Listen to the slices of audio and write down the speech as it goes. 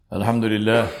الحمد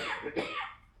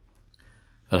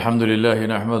لله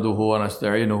نحمده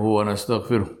ونستعينه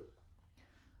ونستغفره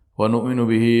ونؤمن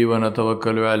به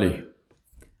ونتوكل عليه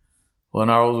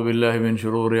ونعوذ بالله من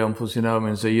شرور أنفسنا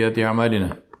ومن سيئات أعمالنا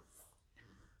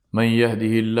من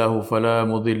يهده الله فلا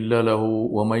مضل له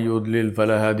ومن يضلل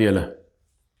فلا هادي له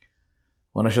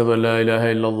ونشهد أن لا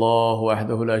إله إلا الله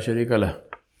وحده لا شريك له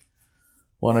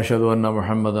ونشهد أن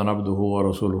محمدا عبده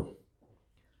ورسوله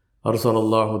أرسل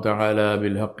الله تعالى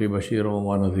بالحق بشيرا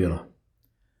ونذيرا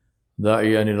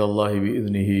داعيا إلى الله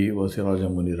بإذنه وسراجا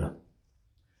منيرا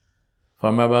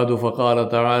فما بعد فقال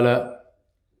تعالى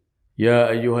يا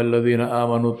أيها الذين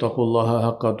آمنوا اتقوا الله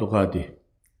حق تقاته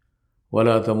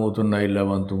ولا تموتن إلا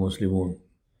وأنتم مسلمون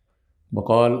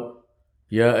وقال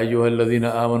يا أيها الذين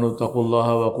آمنوا اتقوا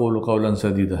الله وقولوا قولا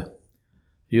سديدا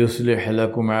يصلح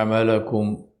لكم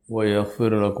أعمالكم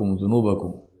ويغفر لكم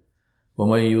ذنوبكم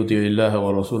ومن يطع الله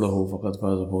ورسوله فقد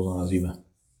فاز فوزا عظيما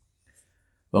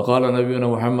وقال نبينا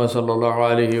محمد صلى الله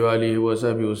عليه وآله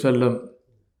وصحبه وسلم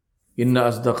إن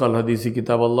أصدق الحديث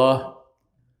كتاب الله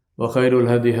وخير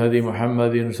الهدي هدي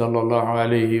محمد صلى الله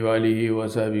عليه وآله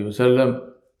وصحبه وسلم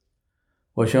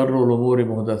وشر الأمور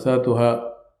محدثاتها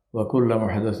وكل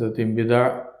محدثة بدعة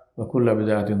وكل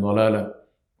بدعة ضلالة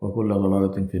وكل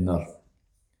ضلالة في النار.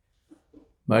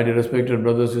 My dear respected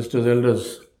brothers, sisters,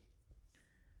 elders,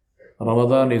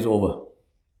 Ramadan is over.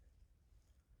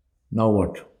 Now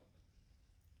what?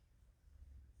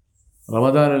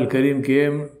 Ramadan al-Kareem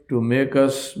came to make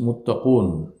us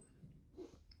muttaqoon,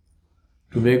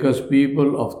 to make us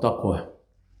people of taqwa,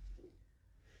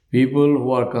 people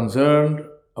who are concerned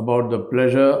about the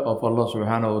pleasure of Allah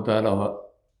subhanahu wa ta'ala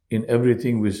in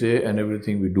everything we say and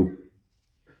everything we do.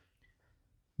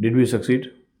 Did we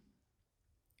succeed?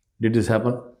 Did this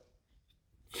happen?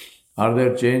 Are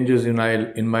there changes in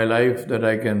my life that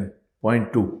I can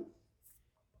point to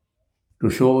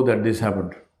show that this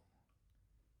happened?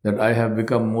 That I have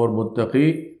become more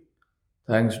muttaqi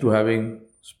thanks to having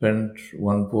spent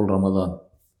one full Ramadan.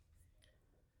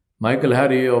 Michael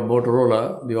Harry of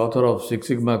Motorola, the author of Six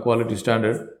Sigma Quality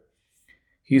Standard,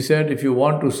 he said, if you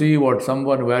want to see what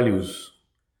someone values,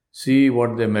 see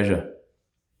what they measure.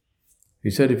 He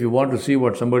said, if you want to see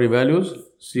what somebody values,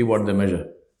 see what they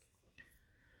measure.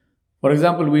 For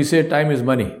example, we say time is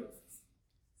money,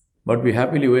 but we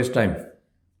happily waste time.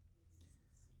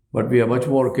 But we are much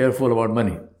more careful about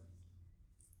money.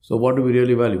 So what do we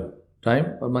really value?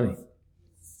 Time or money?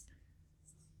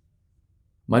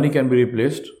 Money can be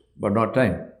replaced, but not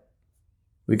time.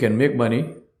 We can make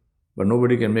money, but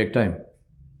nobody can make time.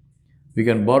 We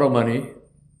can borrow money,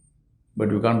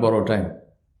 but we can't borrow time.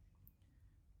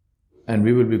 And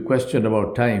we will be questioned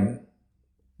about time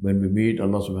when we meet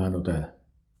Allah subhanahu wa ta'ala.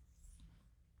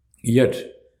 Yet,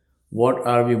 what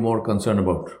are we more concerned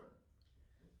about?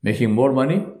 Making more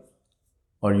money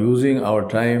or using our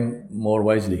time more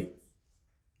wisely?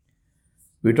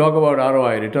 We talk about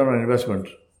ROI, return on investment,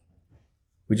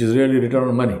 which is really return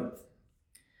on money.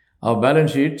 Our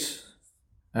balance sheets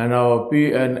and our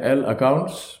P&L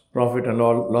accounts, profit and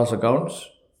loss accounts,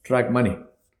 track money.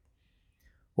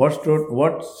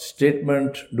 What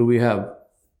statement do we have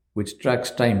which tracks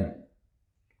time?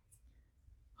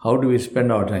 How do we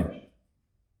spend our time?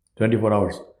 24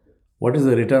 hours. What is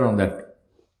the return on that?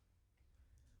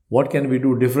 What can we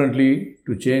do differently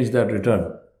to change that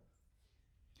return?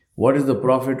 What is the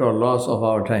profit or loss of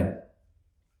our time?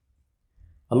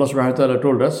 Allah subhanahu wa ta'ala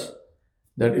told us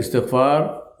that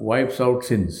istighfar wipes out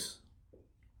sins.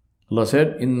 Allah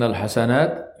said, Innal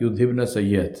hasanat yudhibna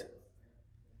sayyat.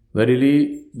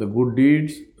 Verily, the good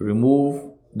deeds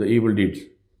remove the evil deeds.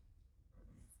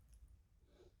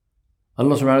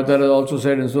 Allah subhanahu wa ta'ala also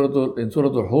said in Surah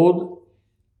Al-Hud,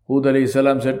 Hud alayhi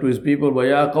salam said to his people,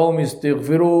 وَيَا قَوْمِ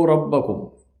اسْتِغْفِرُوا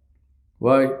رَبَّكُمْ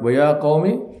وَيَا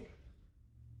قَوْمِ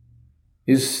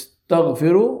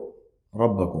اسْتَغْفِرُوا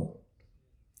رَبَّكُمْ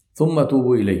ثُمَّ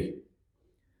تُوبُوا إِلَيْهِ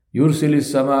يُرْسِلِ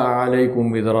السَّمَاءَ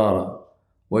عَلَيْكُمْ مِدْرَارًا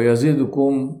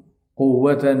وَيَزِدْكُمْ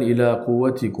قُوَّةً إِلَىٰ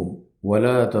قُوَّتِكُمْ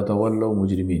وَلَا تَتَوَلَّوْا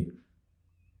مُجْرِمِينَ.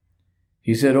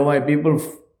 He said, O my people,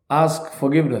 ask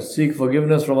forgiveness, seek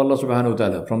forgiveness from Allah subhanahu wa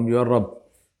ta'ala, from your Rabb.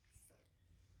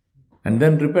 And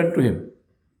then repent to Him.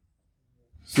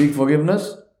 Seek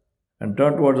forgiveness and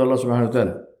turn towards Allah subhanahu wa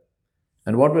ta'ala.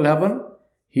 And what will happen?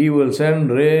 He will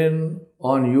send rain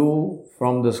on you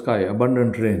from the sky,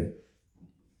 abundant rain.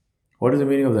 What is the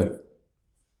meaning of that?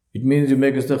 It means you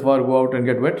make istighfar, go out and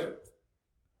get wet?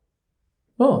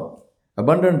 No.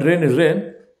 Abundant rain is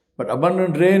rain, but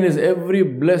abundant rain is every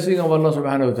blessing of Allah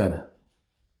subhanahu wa ta'ala.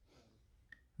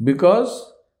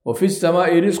 Because وَفِي السَّمَاءِ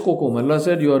رِزْقُكُمْ, Allah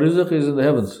said, your rizq is in the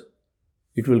heavens.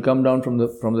 It will come down from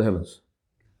the heavens.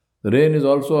 The rain is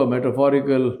also a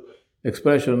metaphorical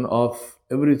expression of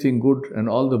everything good and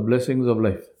all the blessings of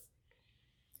life.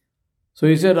 So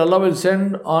he said, Allah will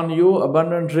send on you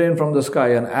abundant rain from the sky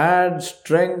and add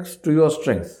strength to your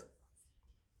strength.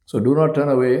 So do not turn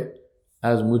away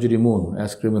as mujrimun,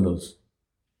 as criminals.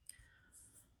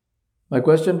 My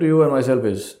question to you and myself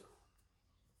is,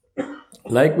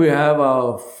 like we have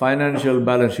our financial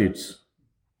balance sheets,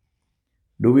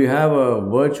 do we have a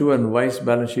virtue and vice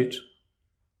balance sheet?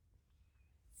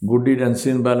 Good deed and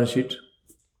sin balance sheet?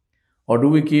 Or do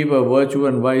we keep a virtue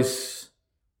and vice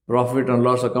profit and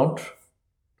loss account?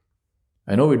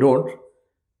 I know we don't,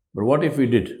 but what if we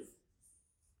did?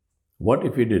 What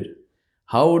if we did?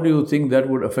 How do you think that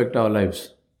would affect our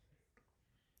lives?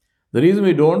 The reason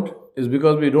we don't is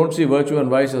because we don't see virtue and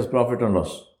vice as profit and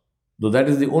loss, though that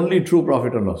is the only true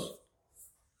profit and loss.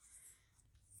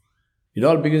 It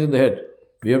all begins in the head.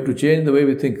 We have to change the way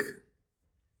we think.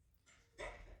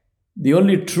 The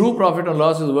only true profit and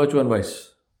loss is virtue and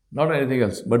vice, not anything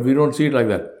else, but we don't see it like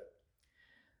that.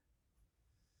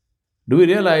 Do we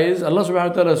realize Allah subhanahu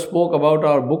wa ta'ala spoke about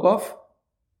our book of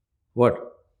what?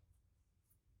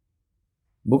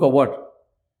 Book of what?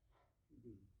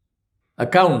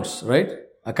 Accounts, right?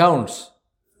 Accounts.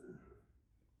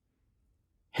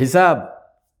 Hisab.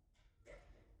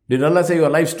 Did Allah say your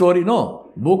life story?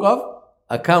 No. Book of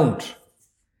account.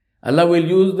 Allah will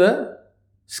use the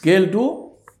scale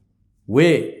to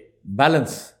weigh,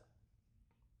 balance.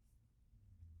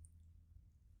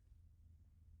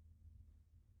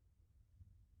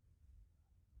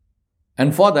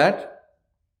 And for that,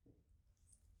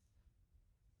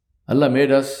 Allah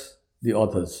made us the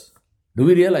authors. Do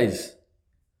we realize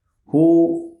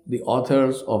who the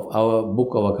authors of our book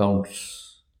of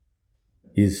accounts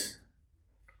is?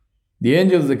 The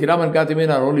angels, the Kiram and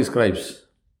Katibin, are only scribes.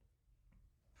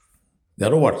 They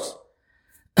are robots.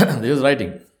 They're just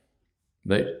writing.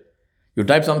 Right? You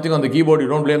type something on the keyboard, you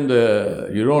don't blame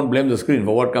the screen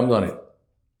for what comes on it.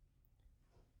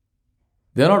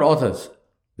 They are not authors.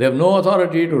 They have no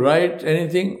authority to write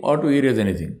anything or to erase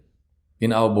anything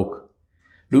in our book.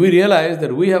 Do we realize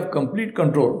that we have complete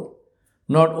control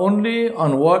not only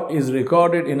on what is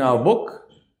recorded in our book,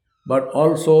 but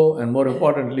also and more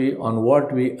importantly on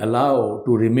what we allow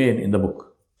to remain in the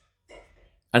book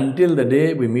until the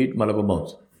day we meet Malakul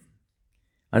Maut.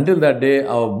 Until that day,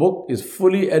 our book is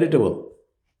fully editable.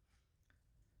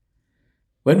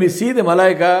 When we see the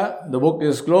Malaika, the book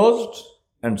is closed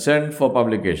and sent for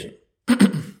publication.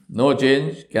 No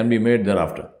change can be made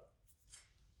thereafter.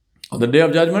 On the day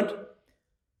of judgment,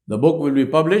 the book will be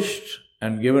published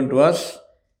and given to us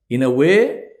in a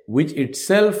way which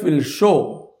itself will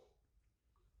show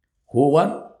who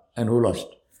won and who lost.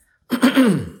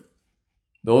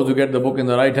 Those who get the book in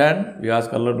the right hand, we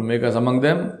ask Allah to make us among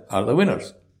them, are the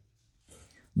winners.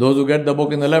 Those who get the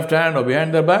book in the left hand or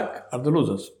behind their back are the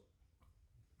losers.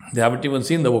 They haven't even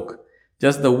seen the book.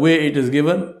 Just the way it is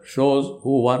given shows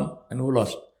who won and who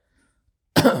lost.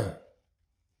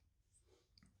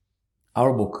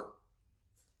 Our book.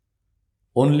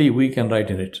 Only we can write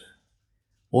in it.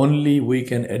 Only we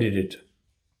can edit it.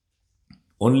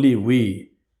 Only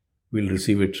we will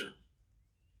receive it.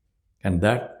 And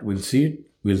that will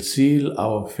seal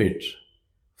our fate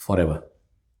forever.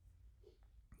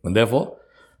 And therefore,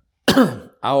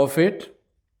 our fate,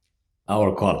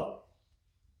 our call.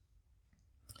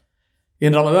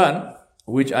 In Ramadan,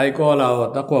 which I call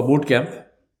our Taqwa boot camp,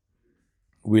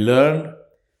 we learned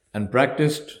and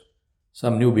practiced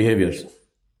some new behaviors.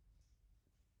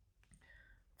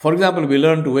 For example, we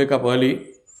learned to wake up early,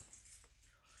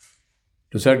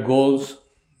 to set goals,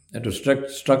 and to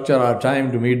structure our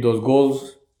time to meet those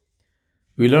goals.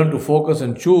 We learn to focus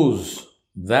and choose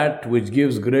that which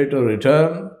gives greater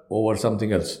return over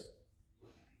something else.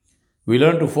 We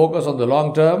learn to focus on the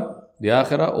long term, the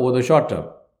akhirah, over the short term.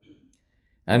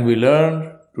 And we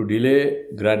learn to delay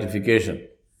gratification.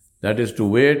 That is to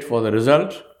wait for the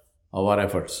result of our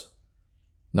efforts,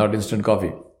 not instant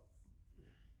coffee.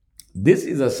 This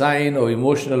is a sign of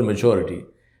emotional maturity,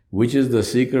 which is the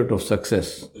secret of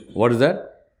success. What is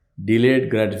that? Delayed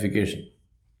gratification.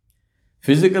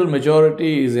 Physical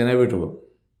maturity is inevitable.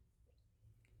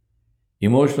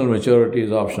 Emotional maturity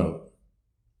is optional.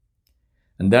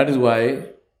 And that is why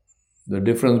the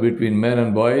difference between men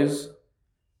and boys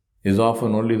is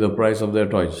often only the price of their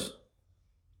toys.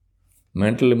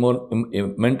 Mental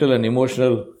and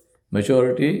emotional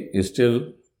maturity is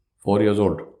still 4 years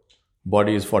old.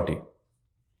 Body is 40.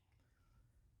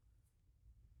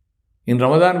 In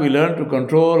Ramadan, we learn to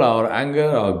control our anger,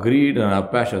 our greed, and our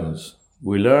passions.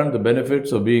 We learn the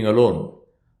benefits of being alone,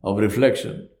 of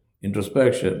reflection,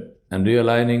 introspection, and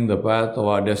realigning the path of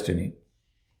our destiny.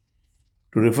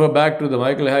 To refer back to the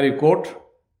Michael Harry quote,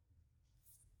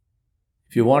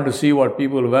 if you want to see what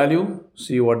people value,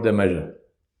 see what they measure.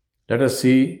 Let us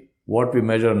see what we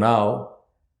measure now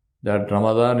that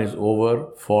Ramadan is over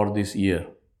for this year.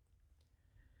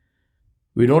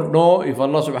 We don't know if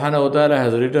Allah subhanahu wa ta'ala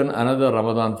has written another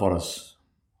Ramadan for us.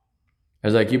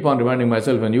 As I keep on reminding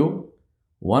myself and you,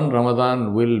 one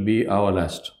Ramadan will be our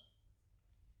last.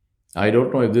 I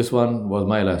don't know if this one was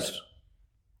my last.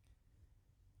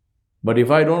 But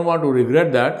if I don't want to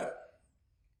regret that,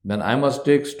 then I must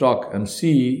take stock and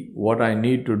see what I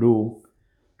need to do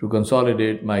to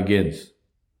consolidate my gains.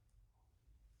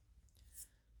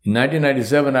 In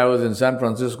 1997, I was in San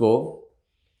Francisco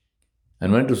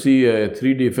and went to see a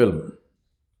 3D film.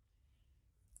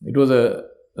 It was an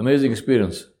amazing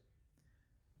experience.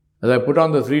 As I put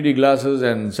on the 3D glasses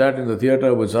and sat in the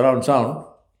theater with surround sound,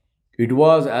 it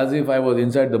was as if I was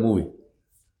inside the movie.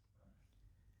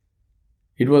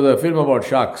 It was a film about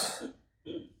sharks.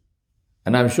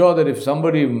 And I'm sure that if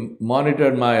somebody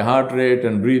monitored my heart rate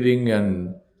and breathing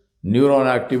and neuron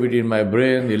activity in my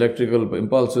brain, the electrical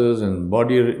impulses and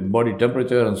body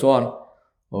temperature and so on,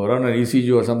 or run an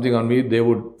ECG or something on me, they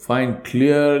would find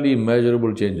clearly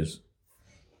measurable changes.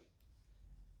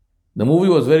 The movie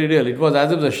was very real. It was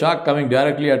as if the shark coming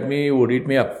directly at me would eat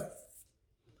me up.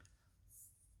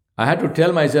 I had to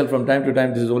tell myself from time to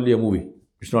time, this is only a movie.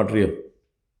 It's not real.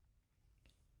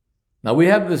 Now we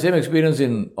have the same experience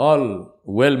in all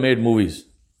well-made movies.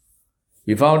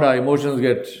 We found our emotions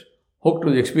get hooked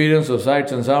to the experience of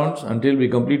sights and sounds until we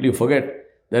completely forget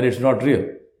that it's not real.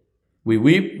 We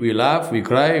weep, we laugh, we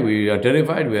cry, we are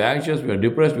terrified, we are anxious, we are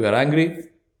depressed, we are angry.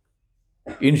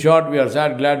 In short, we are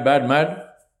sad, glad, bad, mad.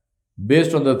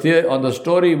 Based on the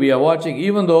story we are watching,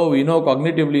 even though we know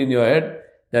cognitively in your head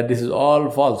that this is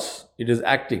all false. It is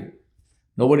acting.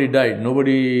 Nobody died,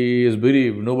 nobody is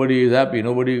bereaved, nobody is happy,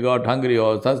 nobody got hungry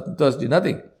or thirsty,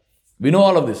 nothing. We know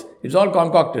all of this. It's all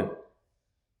concocted.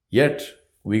 Yet,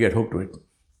 we get hooked to it.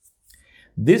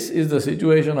 This is the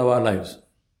situation of our lives.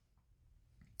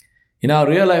 In our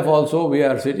real life also, we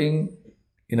are sitting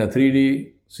in a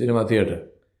 3D cinema theater,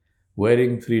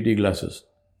 wearing 3D glasses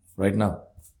right now.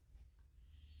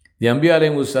 The Anbiya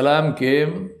alayhimus salam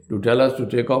came to tell us to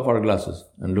take off our glasses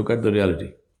and look at the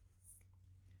reality.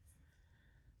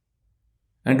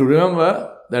 And to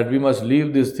remember that we must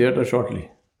leave this theater shortly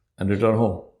and return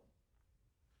home.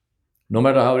 No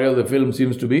matter how real the film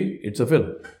seems to be, it's a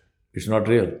film. It's not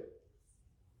real.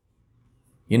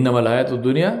 Innamal hayatud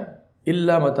dunya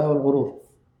illa mata'ul ghurur.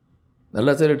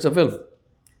 Allah said it's a film.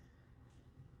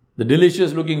 The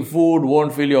delicious looking food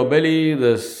won't fill your belly,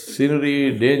 the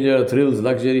scenery, danger, thrills,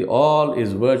 luxury, all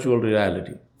is virtual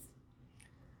reality.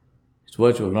 It's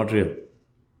virtual, not real.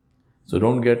 So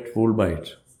don't get fooled by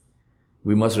it.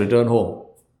 We must return home.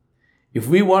 If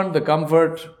we want the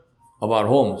comfort of our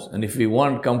homes, and if we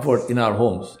want comfort in our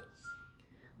homes,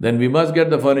 then we must get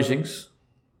the furnishings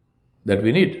that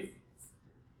we need.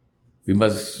 We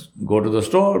must go to the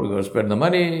store, we must spend the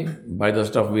money, buy the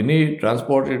stuff we need,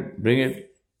 transport it, bring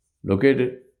it, locate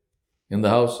it in the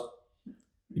house.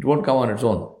 It won't come on its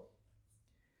own.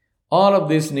 All of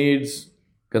this needs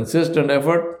consistent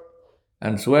effort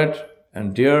and sweat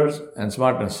and tears and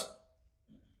smartness.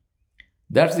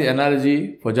 That's the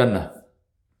analogy for Jannah,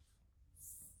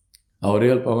 our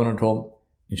real permanent home,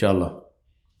 inshallah.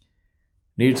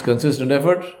 Needs consistent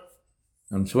effort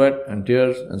and sweat and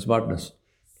tears and smartness.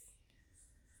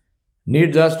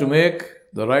 Needs us to make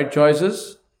the right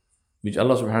choices, which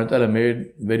Allah subhanahu wa ta'ala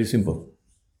made very simple,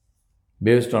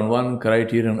 based on one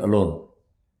criterion alone,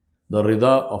 the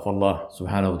rida of Allah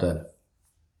subhanahu wa ta'ala.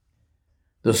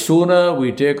 The sooner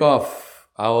we take off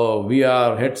our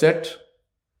VR headset,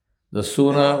 the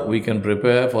sooner we can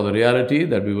prepare for the reality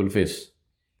that we will face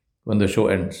when the show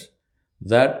ends.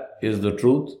 That is the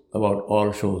truth about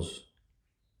all shows,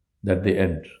 that they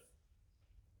end.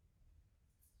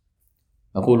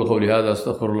 أقول قولي هذا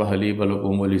أستغفر الله لي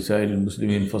ولكم ولسائر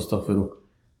المسلمين فاستغفروه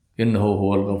إنه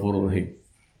هو الغفور الرحيم.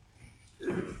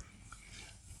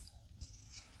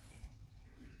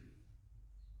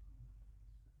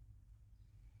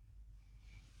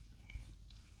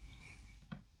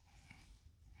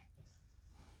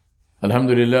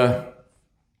 الحمد لله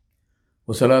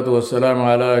والصلاة والسلام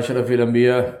على أشرف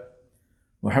الأنبياء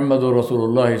محمد رسول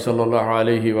الله صلى الله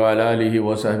عليه وعلى آله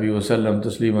وصحبه وسلم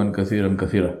تسليما كثيرا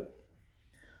كثيرا.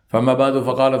 فما بعد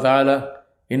فقال تعالى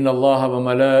إن الله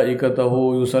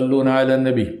وملائكته يصلون على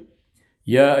النبي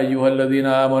يا أيها الذين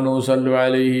آمنوا صلوا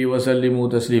عليه وسلموا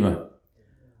تسليما.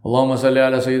 اللهم صل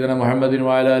على سيدنا محمد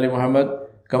وعلى آل محمد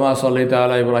كما صليت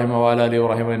على إبراهيم وعلى آل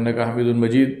إبراهيم إنك حميد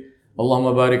مجيد.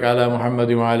 اللهم بارك على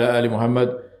محمد وعلى آل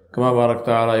محمد كما باركت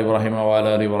على إبراهيم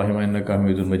وعلى آل إبراهيم إنك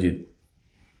حميد مجيد.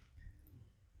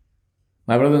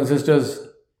 My brothers and sisters,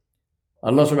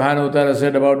 Allah subhanahu wa ta'ala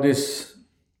said about this,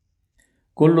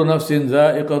 كل نفس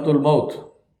ذائقة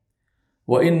الموت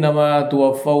وإنما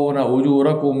توفون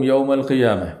أجوركم يوم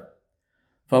القيامة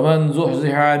فمن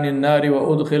زحزح عن النار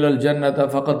وأدخل الجنة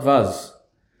فقد فاز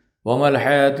وما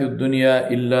الحياة الدنيا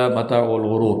إلا متاع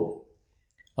الغرور.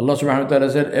 Allah subhanahu wa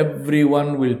ta'ala said,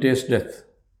 everyone will taste death.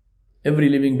 Every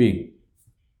living being,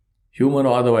 human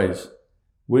or otherwise,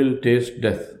 will taste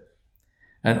death.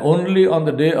 And only on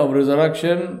the day of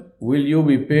resurrection will you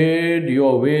be paid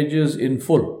your wages in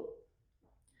full.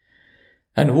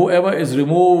 And whoever is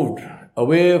removed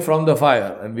away from the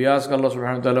fire, and we ask Allah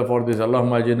subhanahu wa ta'ala for this,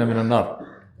 Allahumma ajirna minan nar.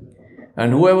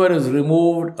 And whoever is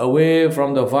removed away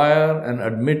from the fire and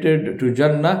admitted to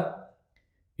Jannah,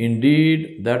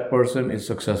 indeed that person is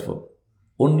successful.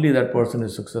 Only that person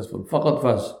is successful. Faqat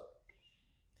faz.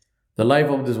 The life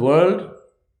of this world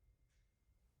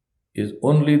is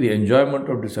only the enjoyment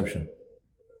of deception.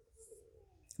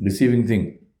 Deceiving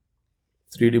thing.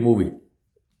 3D movie.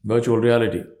 Virtual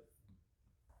reality.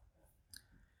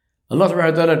 Allah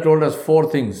subhanahu wa ta'ala told us 4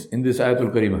 things in this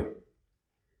Ayatul Kareemah.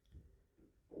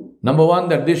 Number 1,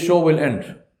 that this show will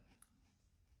end.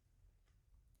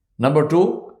 Number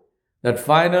 2, that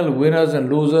final winners and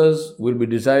losers will be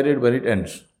decided when it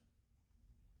ends.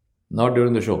 Not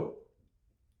during the show.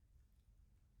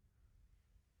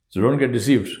 So don't get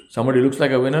deceived. Somebody looks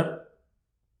like a winner.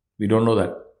 We don't know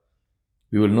that.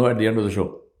 We will know at the end of the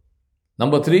show.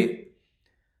 Number 3,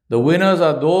 the winners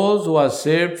are those who are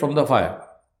saved from the fire.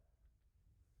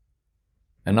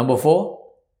 And number 4,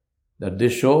 that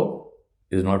this show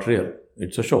is not real.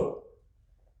 It's a show.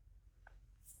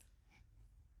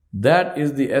 That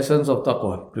is the essence of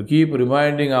taqwa. To keep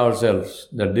reminding ourselves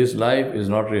that this life is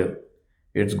not real.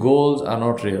 Its goals are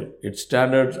not real. Its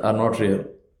standards are not real.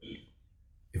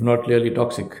 If not clearly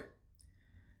toxic.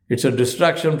 It's a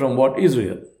distraction from what is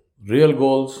real. Real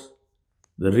goals,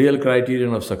 the real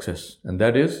criterion of success. And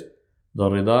that is the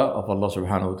rida of Allah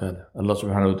subhanahu wa ta'ala. Allah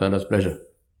subhanahu wa ta'ala's pleasure.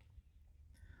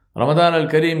 Ramadan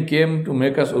al-Kareem came to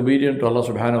make us obedient to Allah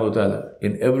subhanahu wa ta'ala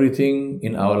in everything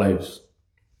in our lives.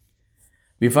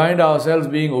 We find ourselves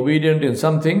being obedient in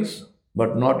some things,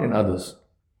 but not in others.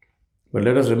 But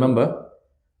let us remember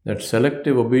that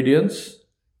selective obedience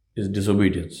is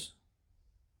disobedience.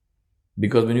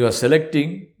 Because when you are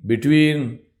selecting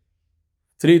between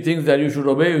 3 things that you should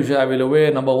obey, you say, I will obey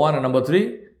number 1 and number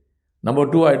 3. Number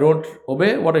 2, I don't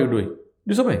obey. What are you doing?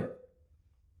 Disobey.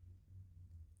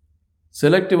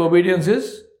 Selective obedience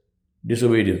is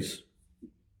disobedience.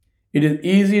 It is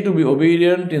easy to be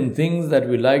obedient in things that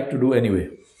we like to do anyway.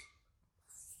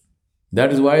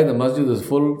 That is why the masjid is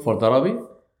full for Taraweeh,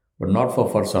 but not for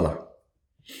Fard Salah.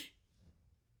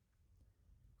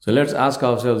 So let's ask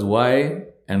ourselves why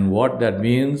and what that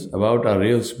means about our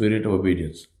real spirit of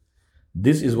obedience.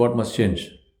 This is what must change.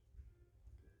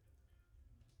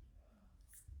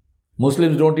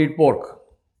 Muslims don't eat pork.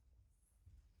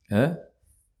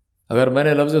 अगर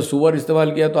मैंने लफ्ज़ सुअर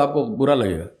इस्तेमाल किया तो आपको बुरा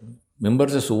लगेगा. मेंबर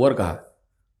से सुअर कहा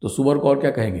तो सुअर को और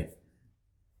क्या कहेंगे?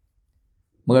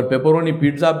 मगर पेपरोनी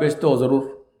पिज्ज़ा आप बेचते हो ज़रूर.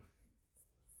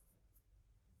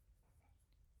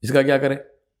 इसका क्या करें?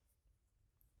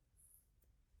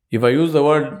 If I use the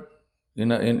word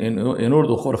in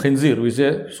Urdu for khinzir, we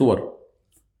say suwar.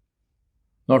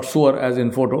 Not suwar as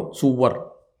in photo, suwar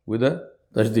with a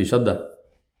tajdi, shadda.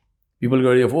 People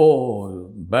get, oh,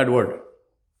 bad word.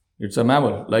 It's a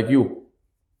mammal like you.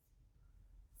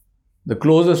 The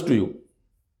closest to you.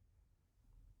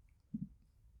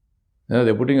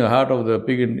 They're putting a heart of the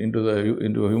pig into a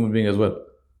human being as well.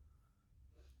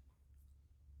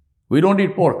 We don't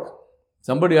eat pork.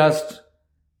 Somebody asked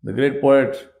the great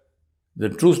poet, the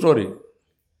true story,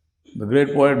 the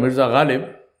great poet Mirza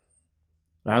Ghalib,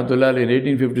 rahmatullah, in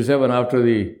 1857 after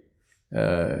the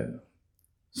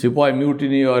Sepoy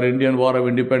Mutiny or Indian War of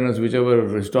Independence, whichever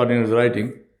historian is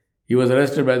writing, he was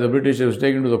arrested by the British, he was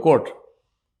taken to the court.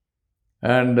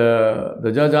 And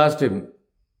the judge asked him,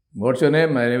 what's your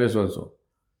name? My name is so-and-so.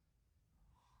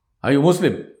 Are you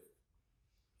Muslim?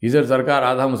 He said, Sarkar,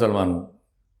 Adha Musalman.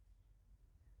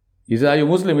 He said, are you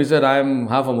Muslim? He said, I am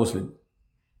half a Muslim.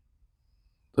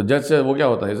 So judge said, wo kya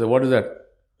hota? He said, what is that?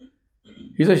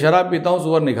 He said, Sharab pita hu,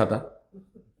 suwar nahi khata.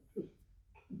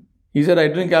 He said, I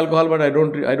drink alcohol, but I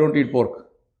don't eat pork.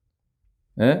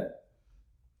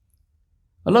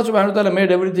 Allah subhanahu wa ta'ala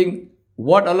made everything.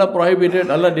 What Allah prohibited,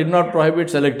 Allah did not prohibit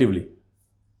selectively.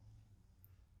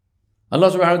 Allah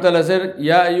subhanahu wa ta'ala said,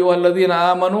 Ya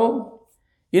ayyuhalladhina amanu,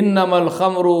 innamal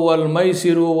khamru wal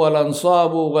maisiru wal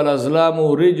ansabu wal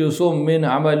azlamu rijusum min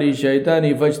amali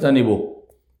shaytani fajtanibu.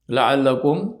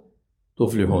 لَعَلَّكُمْ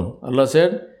تُفْلِحُونَ. Allah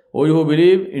said, O you who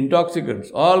believe,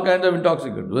 intoxicants, all kinds of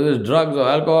intoxicants, whether it's drugs or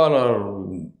alcohol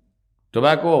or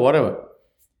tobacco or whatever,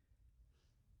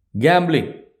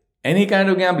 gambling, any kind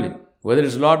of gambling, whether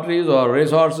it's lotteries or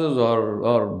racehorses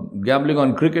or gambling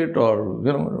on cricket or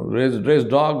race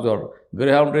dogs or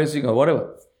greyhound racing or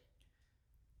whatever.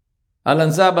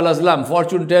 Al-Ansab al-Aslam,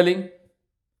 fortune telling,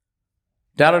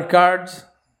 tarot cards,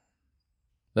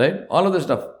 right? All of this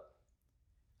stuff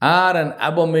are an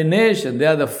abomination. They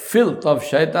are the filth of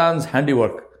shaitan's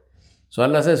handiwork. So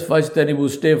Allah says, Fajtanibu,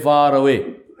 stay far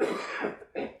away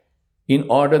in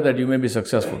order that you may be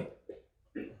successful.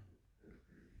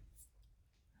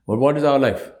 But what is our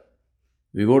life?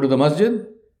 We go to the masjid,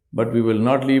 but we will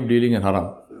not leave dealing in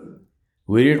haram.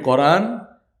 We read Quran,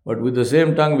 but with the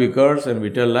same tongue we curse and we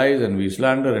tell lies and we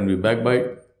slander and we backbite.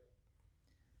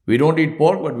 We don't eat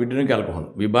pork, but we drink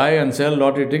alcohol. We buy and sell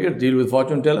lottery tickets, deal with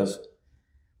fortune tellers.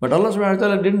 But Allah subhanahu wa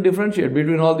ta'ala didn't differentiate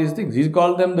between all these things. He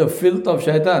called them the filth of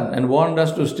shaitan and warned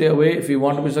us to stay away if we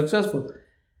want to be successful.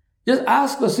 Just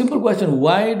ask a simple question.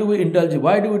 Why do we indulge?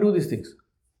 Why do we do these things?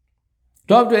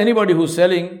 Talk to anybody who's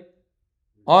selling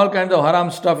all kinds of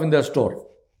haram stuff in their store.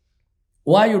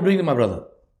 Why are you doing it, my brother?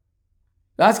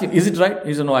 Ask him, is it right?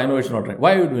 He said, no, I know it's not right.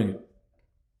 Why are you doing it?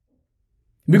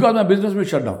 Because my business will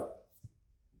shut down.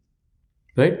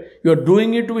 Right? You are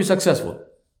doing it to be successful.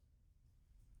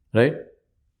 Right?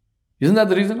 Isn't that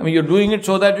the reason? I mean, you're doing it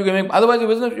so that you can make, otherwise your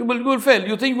business, you will fail.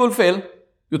 You think you will fail.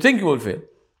 You think you will fail.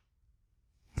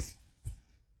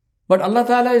 But Allah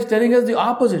Ta'ala is telling us the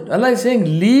opposite. Allah is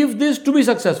saying, leave this to be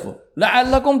successful.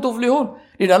 لَعَلَّكُمْ تُفْلِحُونَ.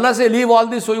 Did Allah say, leave all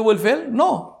this so you will fail?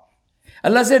 No.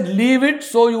 Allah said, leave it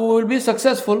so you will be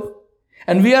successful.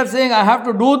 And we are saying, I have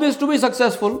to do this to be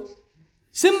successful.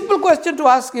 Simple question to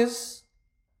ask is,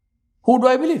 who do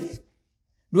I believe?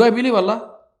 Do I believe Allah?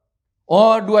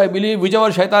 Or do I believe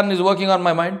whichever shaitan is working on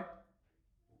my mind?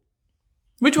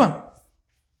 Which one?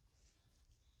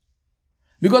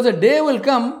 Because a day will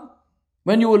come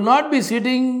when you will not be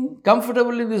sitting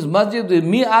comfortably in this masjid with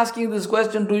me asking this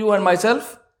question to you and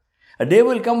myself. A day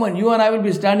will come when you and I will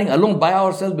be standing alone by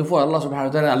ourselves before Allah subhanahu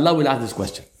wa ta'ala and Allah will ask this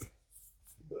question.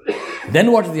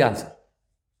 Then what is the answer?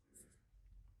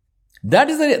 That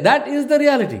is the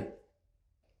reality.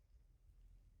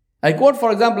 I quote,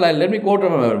 for example, let me quote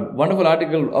a wonderful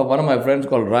article of one of my friends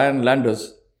called Ryan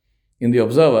Landers in The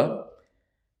Observer.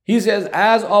 He says,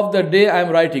 as of the day I am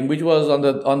writing, which was on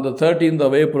the 13th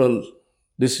of April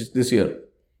this year,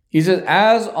 he says,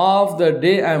 as of the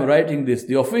day I am writing this,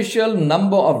 the official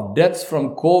number of deaths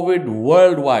from COVID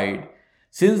worldwide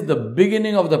since the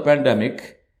beginning of the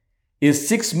pandemic is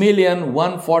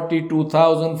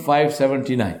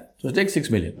 6,142,579. So take 6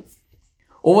 million.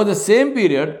 Over the same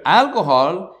period,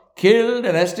 alcohol killed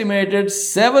an estimated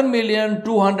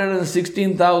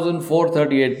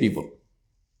 7,216,438 people.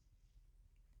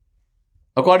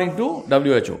 According to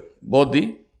WHO, both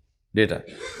the data.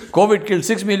 COVID killed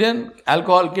 6 million,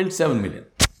 alcohol killed 7 million.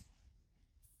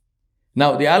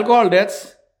 Now, the alcohol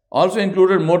deaths also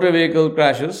included motor vehicle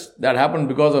crashes that happened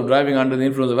because of driving under the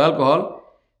influence of alcohol.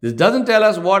 This doesn't tell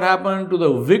us what happened to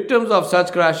the victims of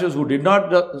such crashes who did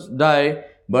not die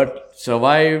but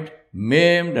survived,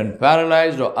 maimed and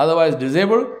paralyzed or otherwise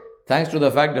disabled thanks to the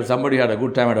fact that somebody had a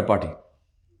good time at a party.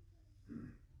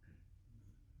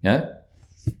 Yeah?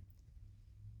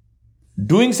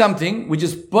 Doing something which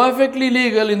is perfectly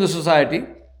legal in the society,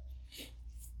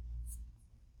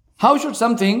 how should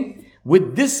something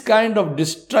with this kind of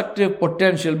destructive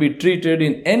potential be treated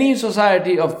in any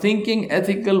society of thinking,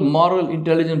 ethical, moral,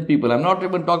 intelligent people? I'm not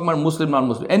even talking about Muslim,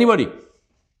 non-Muslim, anybody.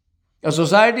 A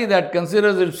society that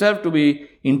considers itself to be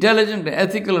intelligent,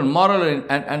 ethical and moral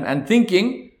and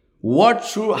thinking,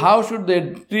 how should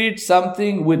they treat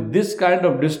something with this kind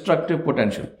of destructive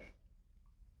potential?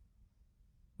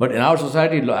 But in our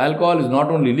society, alcohol is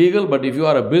not only legal, but if you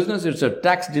are a business, it's a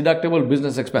tax-deductible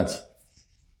business expense.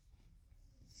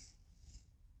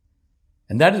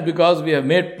 And that is because we have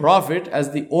made profit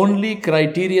as the only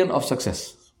criterion of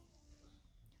success.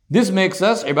 This makes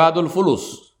us Ibadul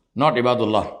Fulus, not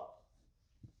Ibadullah.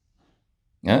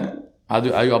 Yeah? Are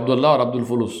you Abdullah or Abdul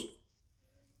Fulus?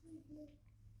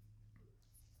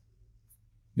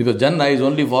 Because Jannah is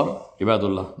only for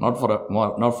Ibadullah, not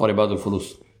for Ibadul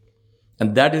Fulus.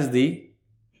 And that is the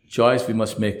choice we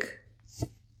must make.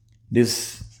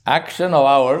 This action of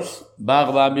ours,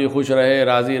 Baghban bhi khush rahe,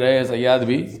 razi rahe, sayyad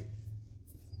bhi,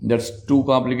 that's too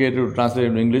complicated to translate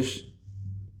into English.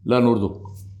 Learn Urdu.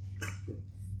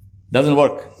 Doesn't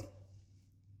work.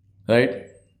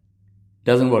 Right?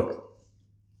 Doesn't work.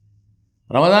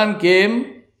 Ramadan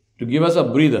came to give us a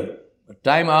breather.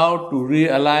 time out to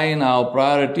realign our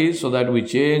priorities so that we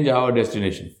change our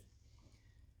destination.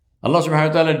 Allah subhanahu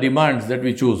wa ta'ala demands that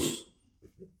we choose.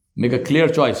 Make a clear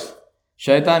choice.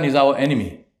 Shaitan is our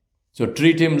enemy. So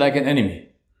treat him like an enemy.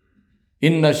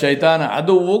 Inna shaitana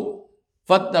aduwwuk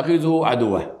fattakhidhu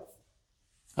aduwwah.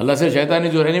 Allah says shaitan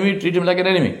is your enemy, treat him like an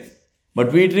enemy.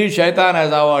 But we treat shaitan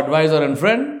as our advisor and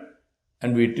friend,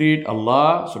 and we treat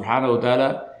Allah subhanahu wa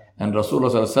ta'ala and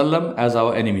Rasulullah sallallahu alaihi wasallam as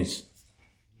our enemies.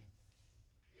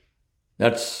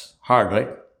 That's hard, right?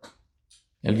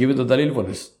 I'll give you the dalil for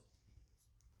this.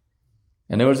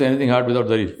 I never say anything hard without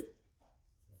dalil.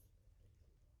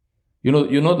 You know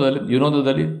the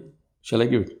dalil? Shall I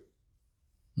give it?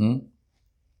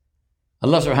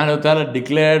 Allah subhanahu wa ta'ala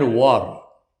declared war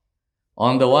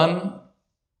on the one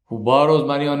who borrows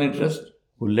money on interest,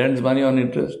 who lends money on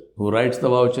interest, who writes the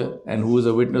voucher, and who is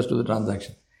a witness to the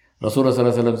transaction. Rasulullah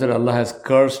sallallahu alaihi wasallam said, Allah has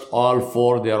cursed all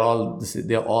four, they are all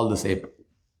the same.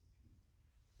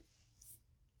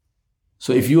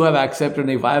 So if you have accepted,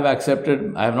 if I have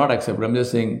accepted, I have not accepted, I'm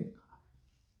just saying,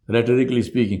 rhetorically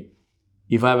speaking,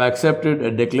 if I have accepted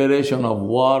a declaration of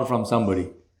war from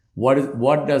somebody,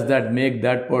 what does that make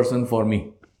that person for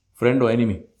me? Friend or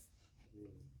enemy?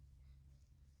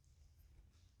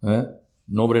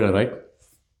 No brainer, right?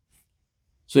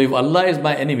 So if Allah is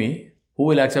my enemy, who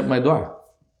will accept my dua?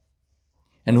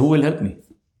 And who will help me?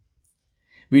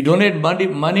 We donate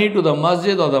money to the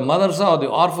masjid or the madrasa or the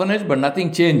orphanage, but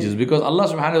nothing changes because Allah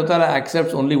subhanahu wa ta'ala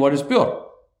accepts only what is pure.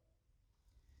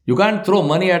 You can't throw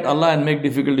money at Allah and make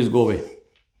difficulties go away.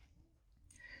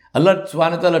 Allah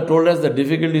subhanahu wa ta'ala told us that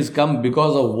difficulties come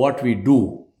because of what we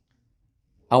do.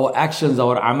 Our actions,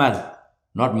 our amal,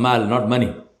 not mal, not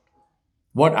money.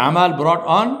 What amal brought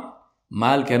on,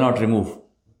 mal cannot remove.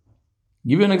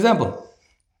 Give you an example.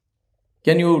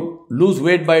 Can you lose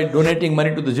weight by donating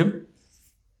money to the gym?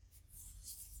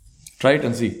 Try it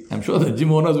and see. I'm sure the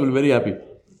gym owners will be very happy.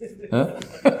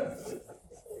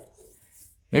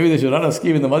 Maybe they should run a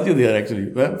scheme in the masjid here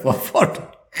actually. For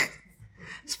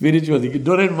spiritual. If you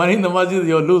donate money in the masjid,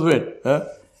 you will lose weight.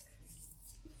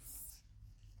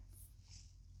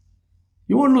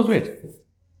 You won't lose weight.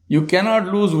 You cannot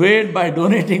lose weight by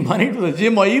donating money to the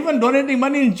gym or even donating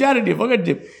money in charity. Forget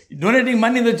gym. Donating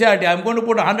money in the charity. I'm going to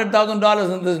put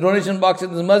 $100,000 in this donation box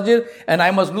in this masjid and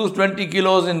I must lose 20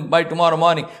 kilos by tomorrow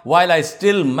morning while I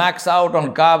still max out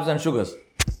on carbs and sugars.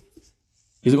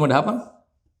 Is it going to happen?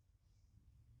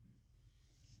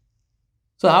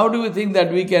 So how do we think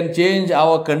that we can change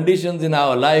our conditions in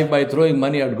our life by throwing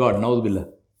money at God? Na'udhu billah.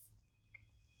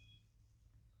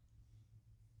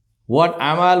 What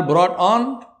amal brought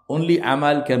on, only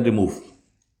amal can remove.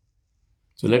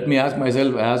 So let me ask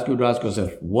myself, I ask you to ask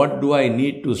yourself, what do I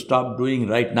need to stop doing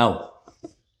right now?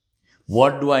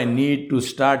 What do I need to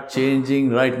start changing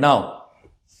right now?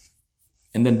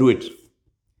 And then do it.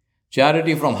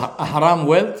 Charity from haram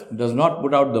wealth does not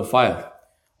put out the fire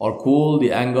or cool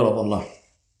the anger of Allah.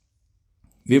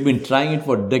 We've been trying it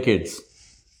for decades.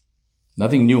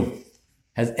 Nothing new.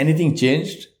 Has anything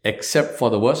changed except for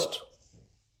the worst?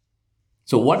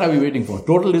 So what are we waiting for?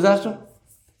 Total disaster?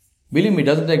 Believe me, it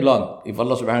doesn't take long if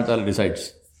Allah subhanahu wa ta'ala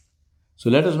decides. So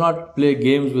let us not play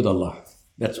games with Allah.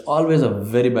 That's always a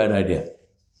very bad idea.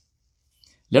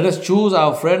 Let us choose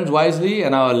our friends wisely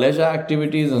and our leisure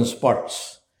activities and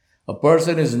spots. A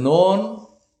person is known,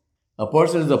 a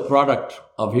person is the product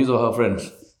of his or her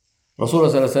friends.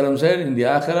 Rasulullah sallallahu alaihi wasallam said, in the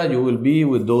akhirah you will be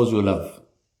with those you love.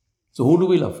 So who do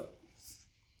we love?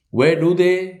 Where do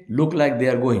they look like they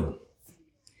are going?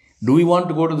 Do we want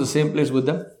to go to the same place with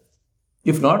them?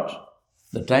 If not,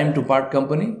 the time to part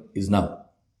company is now.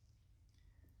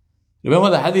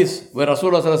 Remember the hadith where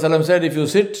Rasulullah sallallahu alaihi wasallam said, if you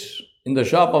sit in the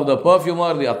shop of the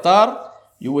perfumer, the attar,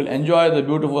 you will enjoy the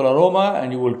beautiful aroma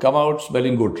and you will come out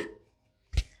smelling good.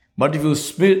 But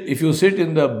if you sit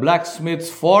in the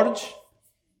blacksmith's forge,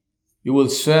 you will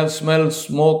smell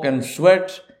smoke and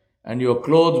sweat and your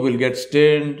clothes will get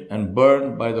stained and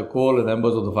burned by the coal and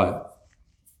embers of the fire.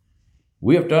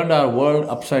 We have turned our world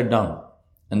upside down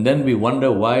and then we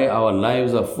wonder why our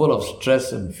lives are full of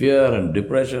stress and fear and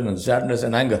depression and sadness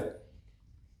and anger.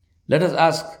 Let us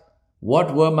ask,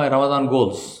 what were my Ramadan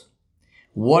goals?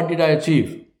 What did I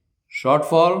achieve?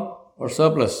 Shortfall or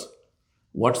surplus?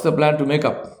 What's the plan to make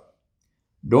up?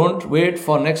 Don't wait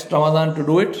for next Ramadan to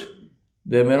do it.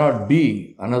 There may not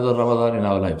be another Ramadan in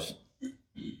our lives.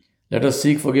 Let us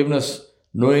seek forgiveness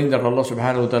knowing that Allah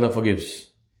subhanahu wa ta'ala forgives.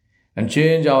 And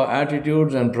change our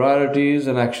attitudes and priorities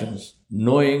and actions,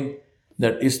 knowing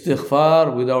that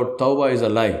istighfar without tawbah is a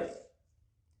lie.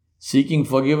 Seeking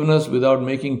forgiveness without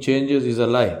making changes is a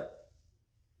lie.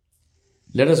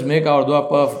 Let us make our dua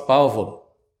powerful.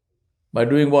 By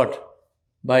doing what?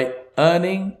 by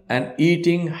earning and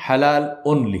eating halal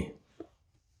only.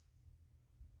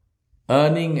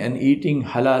 Earning and eating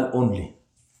halal only.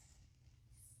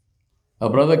 A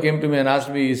brother came to me and asked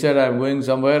me, he said, I'm going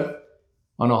somewhere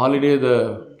on a holiday,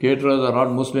 the caterers are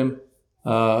not Muslim.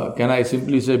 Can I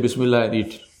simply say Bismillah and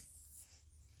eat?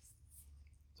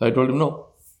 So I told him, no.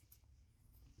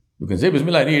 You can say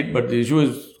Bismillah and eat, but the issue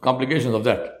is complications of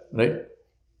that, right?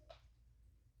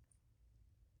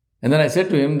 And then I said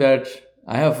to him that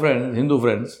I have friends, Hindu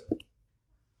friends,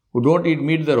 who don't eat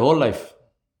meat their whole life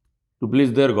to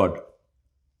please their God.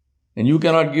 And you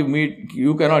cannot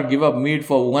give up meat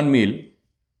for one meal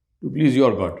to please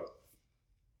your God.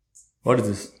 What is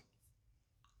this?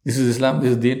 This is Islam,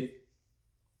 this is Deen.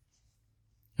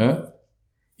 Huh?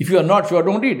 If you are not sure,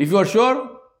 don't eat. If you are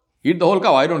sure, eat the whole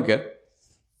cow, I don't care.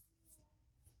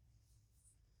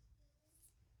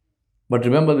 But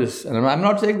remember this, and I'm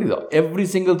not saying this, every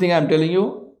single thing I'm telling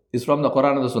you is from the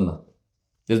Quran and the Sunnah.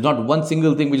 There's not one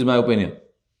single thing which is my opinion.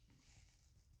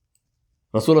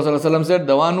 Rasulullah said,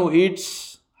 the one who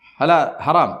eats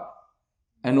haram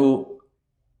and who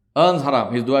earns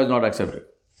haram, his dua is not accepted.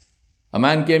 A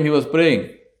man came, he was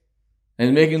praying and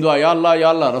he's making dua, Ya Allah, Ya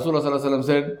Allah. Rasulullah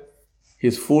said,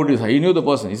 his food is, he knew the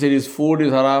person, he said his food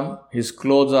is haram, his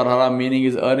clothes are haram, meaning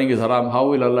his earning is haram. How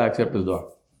will Allah accept his dua?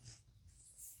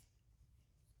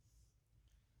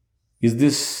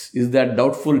 Is that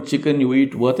doubtful chicken you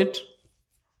eat worth it?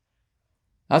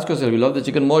 Ask yourself, you love the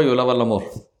chicken more, you love Allah more.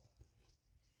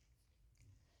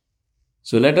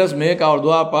 So let us make our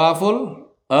dua powerful,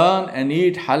 earn and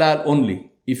eat halal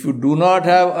only. If you do not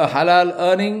have a halal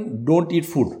earning, don't eat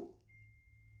food.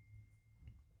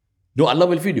 Allah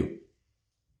will feed you.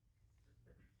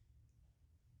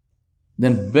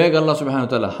 Then beg Allah subhanahu wa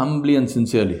ta'ala humbly and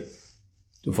sincerely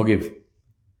to forgive.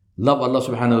 Love Allah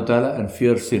subhanahu wa ta'ala and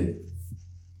fear sin.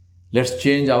 Let's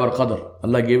change our qadr.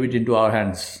 Allah gave it into our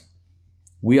hands.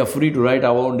 We are free to write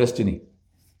our own destiny.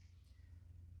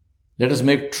 Let us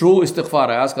make true istighfar.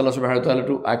 I ask Allah subhanahu wa ta'ala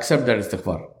to accept that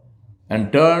istighfar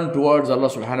and turn towards Allah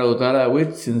subhanahu wa ta'ala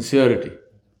with sincerity.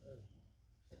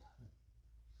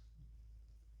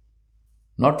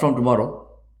 Not from tomorrow.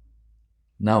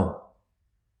 Now.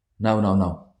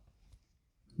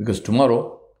 Because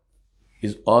tomorrow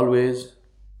is always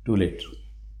too late.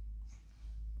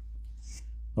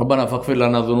 ربنا فاغفر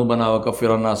لنا ذنوبنا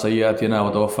وكفر عنا سيئاتنا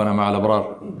وتوفنا مع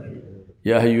الأبرار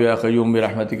يا حي يا قيوم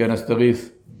برحمتك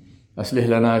نستغيث أصلح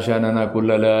لنا شأننا كل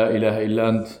لا إله إلا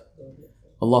أنت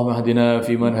اللهم اهدنا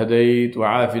فيمن هديت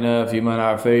وعافنا فيمن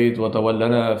عافيت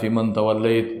وتولنا فيمن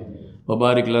توليت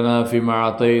وبارك لنا فيما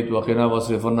أعطيت وقنا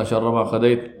واصرف عنا شر ما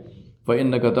قضيت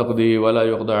فإنك تقضي ولا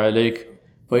يقضى عليك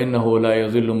فإنه لا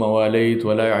يذل من واليت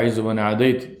ولا يعز من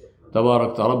عاديت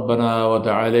تباركت ربنا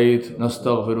وتعاليت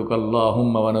نستغفرك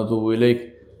اللهم ونتوب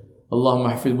إليك اللهم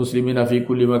احفظ المسلمين في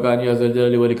كل مكان يا ذا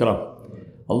الجلال والإكرام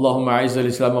اللهم أعز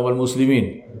الإسلام والمسلمين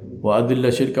وأذل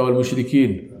الشرك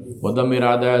والمشركين ودمر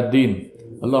أعداء الدين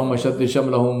اللهم شتت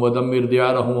شملهم ودمر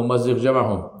ديارهم ومزق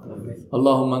جمعهم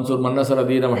اللهم انصر من نصر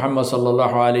دين محمد صلى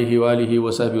الله عليه وآله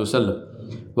وصحبه وسلم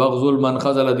واغزل من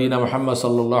خذل دين محمد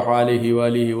صلى الله عليه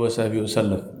وآله وصحبه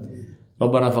وسلم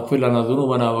ربنا فاغفر لنا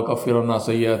ذنوبنا وكفر عنا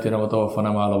سيئاتنا وتوفنا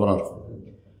مع الأبرار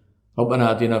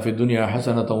ربنا آتنا في الدنيا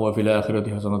حسنة وفي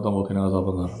الآخرة حسنة وقنا عذاب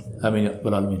النار آمين يا رب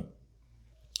العالمين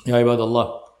يا عباد الله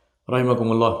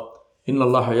رحمكم الله إن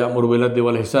الله يأمر بالعدل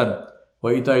والإحسان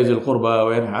وإيتاء ذي القربى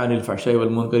وينهى عن الفحشاء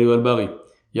والمنكر والبغي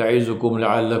يعظكم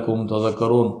لعلكم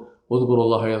تذكرون اذكروا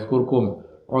الله يذكركم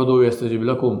ادعوه يستجب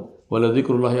لكم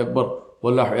ولذكر الله أكبر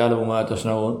والله يعلم ما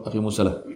تصنعون أقيموا الصلاة